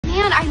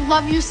I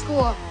love your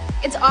school.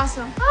 It's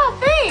awesome. Oh,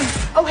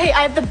 thanks. Oh, hey,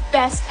 I have the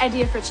best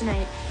idea for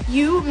tonight.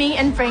 You, me,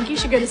 and Frankie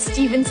should go to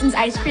Stevenson's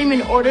Ice Cream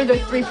and order their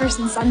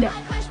 3-person sundae.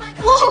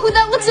 Whoa,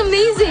 that looks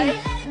amazing.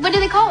 What do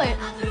they call it?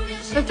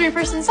 The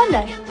 3-person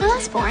sundae. Well,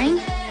 that's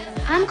boring.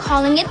 I'm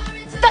calling it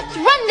the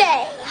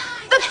Thrunday.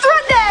 The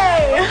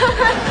Thrunday!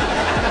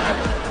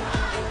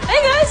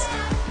 Hey, guys.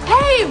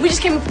 Hey, we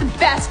just came up with the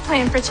best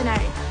plan for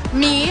tonight.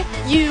 Me,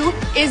 you,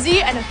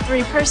 Izzy, and a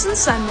 3-person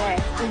sundae.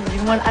 You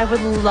know what? I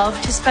would love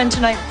to spend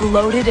tonight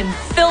bloated and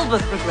filled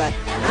with regret.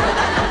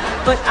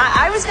 But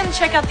I was going to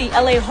check out the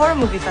LA Horror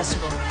Movie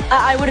Festival.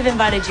 I would have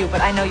invited you, but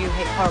I know you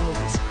hate horror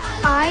movies.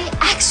 I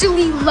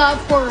actually love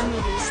horror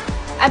movies.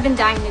 I've been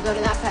dying to go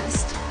to that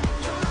fest.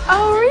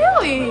 Oh,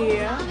 really?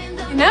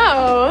 You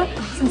know,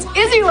 since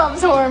Izzy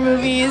loves horror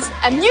movies,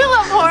 and you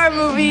love horror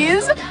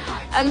movies,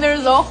 and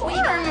there's a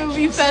horror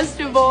movie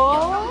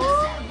festival.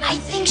 I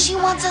think she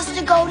wants us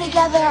to go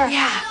together.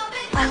 Yeah,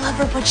 I love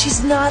her, but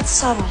she's not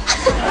subtle.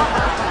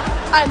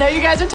 I know you guys are